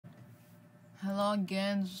Hello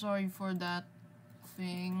again, sorry for that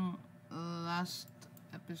thing last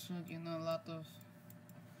episode, a lot of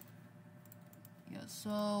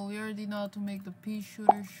so we already know how to make the pea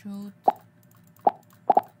shooter shoot.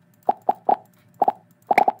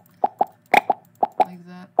 Like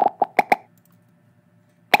that.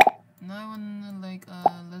 Now I wanna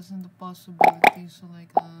lessen the possibilities, so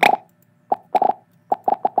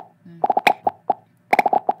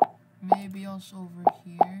maybe also over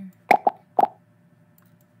here.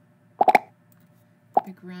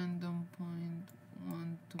 Pick random point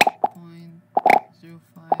 1 to 0.05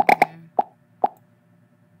 there.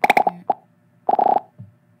 Here.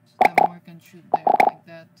 So that more can shoot there like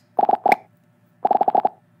that.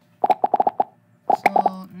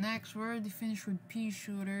 So next we're already finished with pea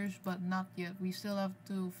shooters, but not yet. We still have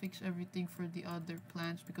to fix everything for the other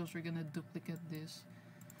plants because we're gonna duplicate this.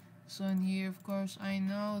 So in here, of course, I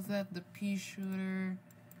know that the pea shooter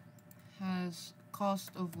has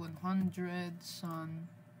cost of 100 sun,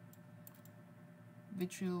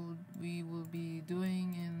 which we will be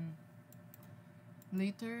doing in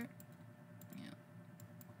later. Yeah.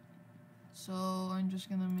 So I'm just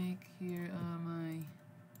gonna make here my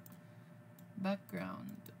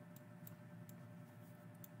background.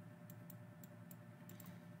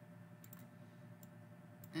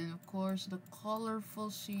 And of course the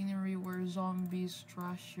colorful scenery where zombies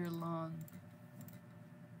trash your lawn.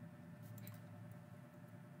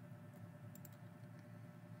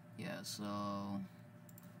 Yeah, so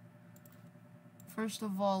first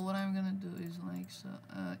of all, what I'm gonna do is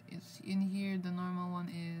it's in here. The normal one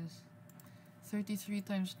is 33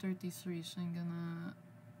 times 33, so I'm gonna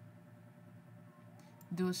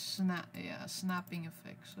do a snapping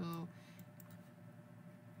effect. So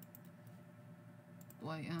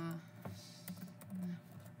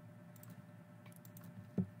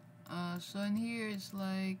so in here it's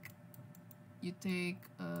like you take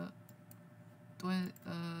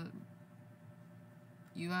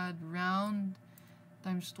you add round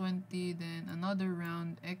times 20, then another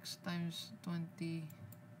round x times 20,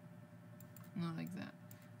 not like that,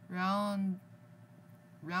 round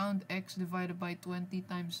x divided by 20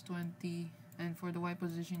 times 20, and for the y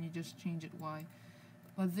position you just change it y.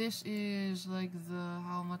 But this is like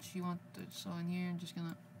how much you want it. So in here I'm just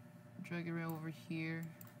gonna drag it right over here.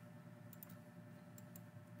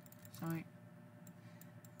 Sorry.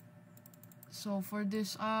 So for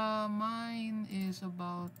this, mine is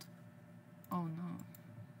about, oh no,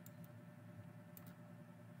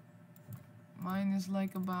 mine is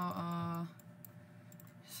like about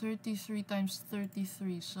 33 times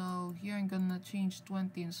 33. So here I'm gonna change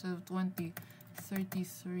 20 instead of 20,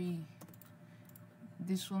 33.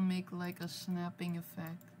 This will make like a snapping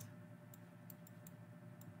effect.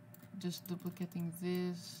 Just duplicating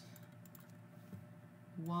this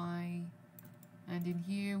y, and in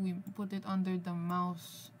here we put it under the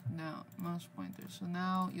mouse pointer. So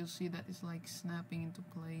now you'll see that it's like snapping into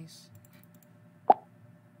place.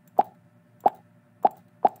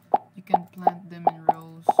 You can plant them in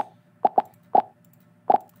rows.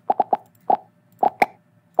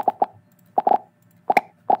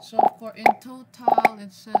 So of course in total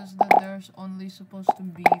it says that there's only supposed to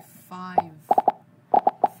be five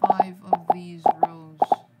of these rows.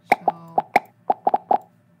 So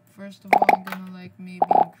first of all I'm gonna maybe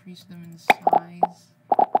increase them in size.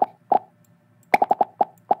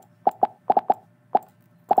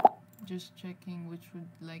 Just checking which would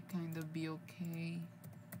kind of be okay.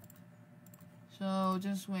 So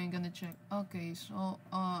just wait, I'm gonna check. Okay, so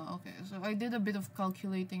so I did a bit of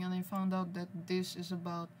calculating and I found out that this is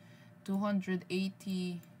about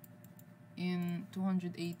 280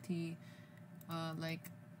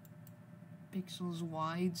 pixels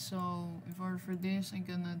wide. So in order for this, I'm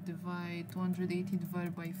gonna divide 280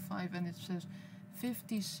 divided by 5, and it says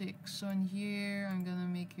 56. So in here I'm gonna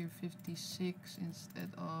make here 56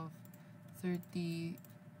 instead of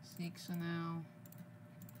 36. So now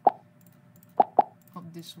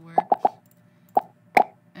hope this works,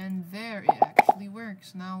 and there, it actually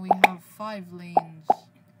works. Now we have 5 lanes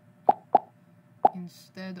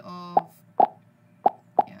instead of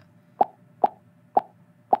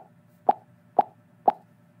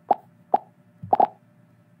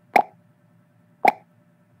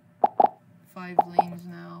 5 lanes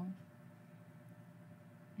now.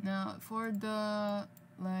 Now for the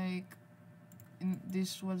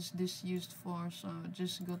this was this used for, so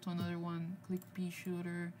just go to another one, click pea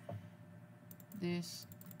shooter, this,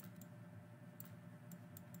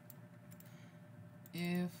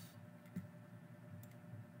 if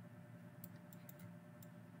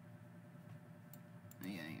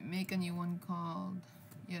make a new one called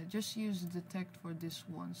yeah, just use detect for this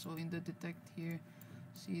one. So in the detect here,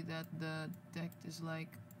 see that the detect is like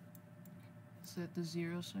set to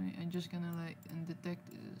 0. So I'm just gonna like, and detect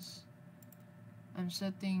is, I'm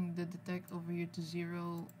setting the detect over here to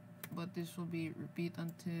 0, but this will be repeat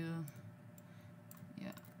until,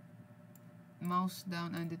 yeah, mouse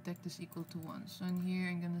down and detect is equal to 1. So in here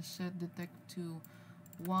I'm gonna set detect to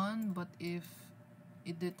 1, but if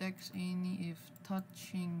it detects any, if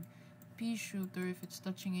touching pea shooter, if it's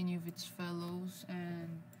touching any of its fellows,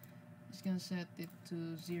 and it's gonna set it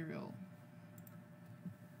to 0.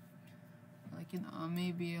 Like, you know,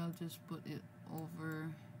 maybe I'll just put it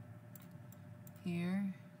over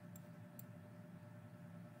here.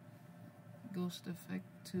 Ghost effect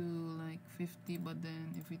to like 50, but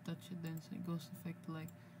then if we touch it, then say ghost effect to like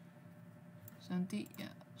 70.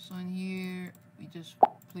 Yeah, so in here we just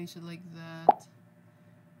place it like that.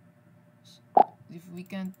 If we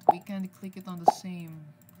can't click it on the same,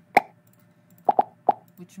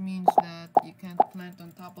 which means that you can't plant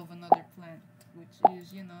on top of another plant, which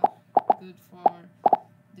is, you know, good for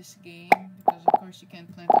this game, because of course you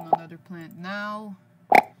can't plant on another plant. Now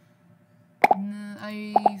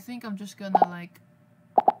I think I'm just gonna like,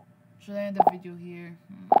 should I end the video here?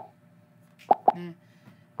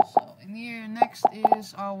 So in here, next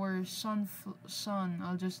is our sun.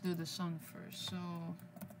 I'll just do the sun first. So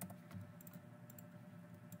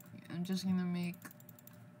I'm just gonna make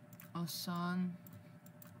a sun.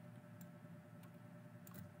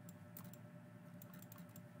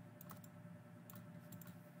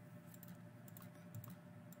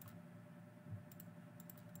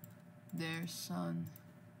 There's sun.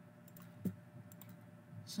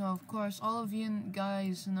 So of course all of you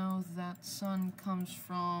guys know that sun comes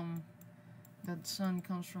from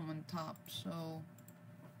on top. So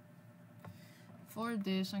for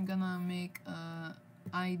this I'm gonna make a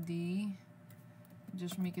ID,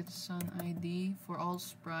 just make it sun ID for all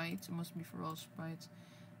sprites. It must be for all sprites.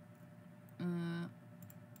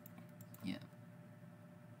 Yeah,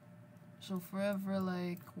 so forever,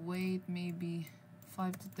 like, wait maybe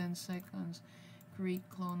 5 to 10 seconds, create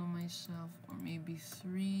clone of myself, or maybe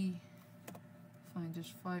 3, fine,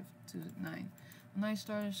 just 5 to 9. When I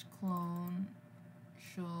start as clone,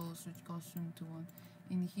 show switch costume to 1.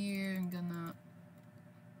 In here I'm gonna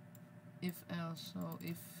if else, so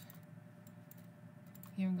if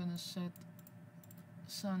here I'm gonna set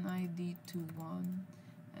sun ID to 1,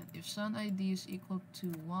 and if sun ID is equal to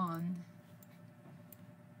 1,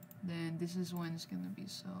 then this is when it's gonna be.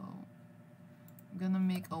 So I'm gonna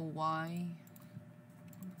make a Y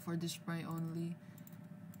for this sprite only.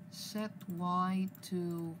 Set Y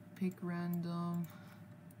to pick random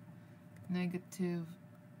 -2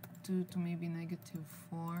 to maybe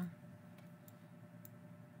 -4.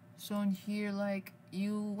 So in here, like,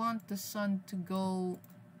 you want the sun to go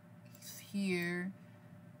here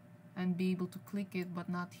and be able to click it, but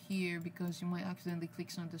not here, because you might accidentally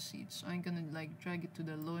click some of the seeds. So I'm gonna like drag it to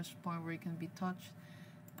the lowest part where it can be touched,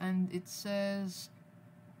 and it says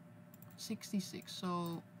 66.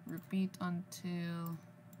 So repeat until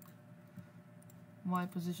Y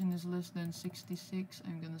position is less than 66.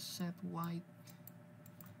 I'm gonna set Y,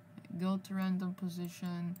 go to random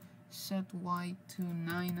position, set Y to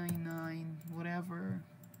 999, whatever,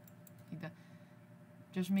 like that.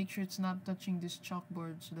 Just make sure it's not touching this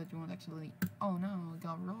chalkboard so that you won't accidentally, oh no, I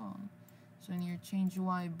got wrong. So in here, change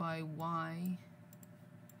Y by Y.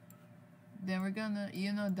 Then we're gonna,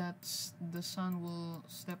 you know that the sun will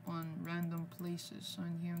step on random places. So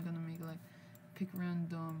in here I'm gonna make like pick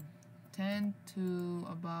random 10 to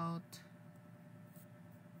about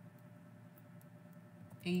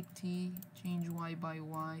 80, change Y by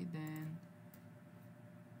Y. Then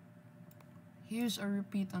here's a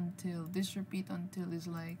repeat until. This repeat until is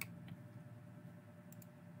like,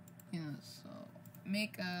 you know, so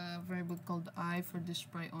make a variable called I for this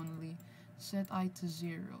sprite only. Set I to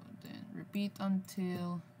 0, then repeat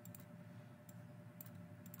until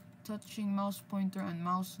touching mouse pointer and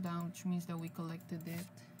mouse down, which means that we collected it,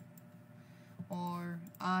 or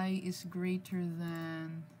I is greater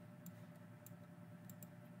than,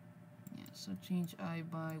 yeah, so change I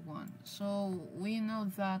by 1. So we know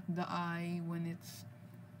that the I, when it's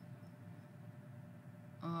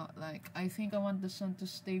like, I think I want the sun to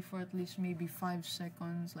stay for at least maybe 5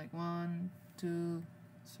 seconds, like 1, 2,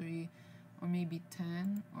 3, or maybe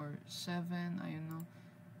 10 or 7, I don't know.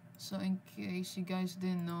 So in case you guys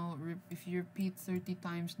didn't know, if you repeat 30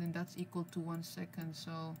 times, then that's equal to 1 second.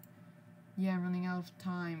 So yeah, I'm running out of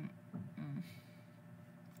time.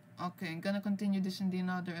 Okay, I'm gonna continue this in the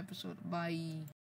another episode. Bye.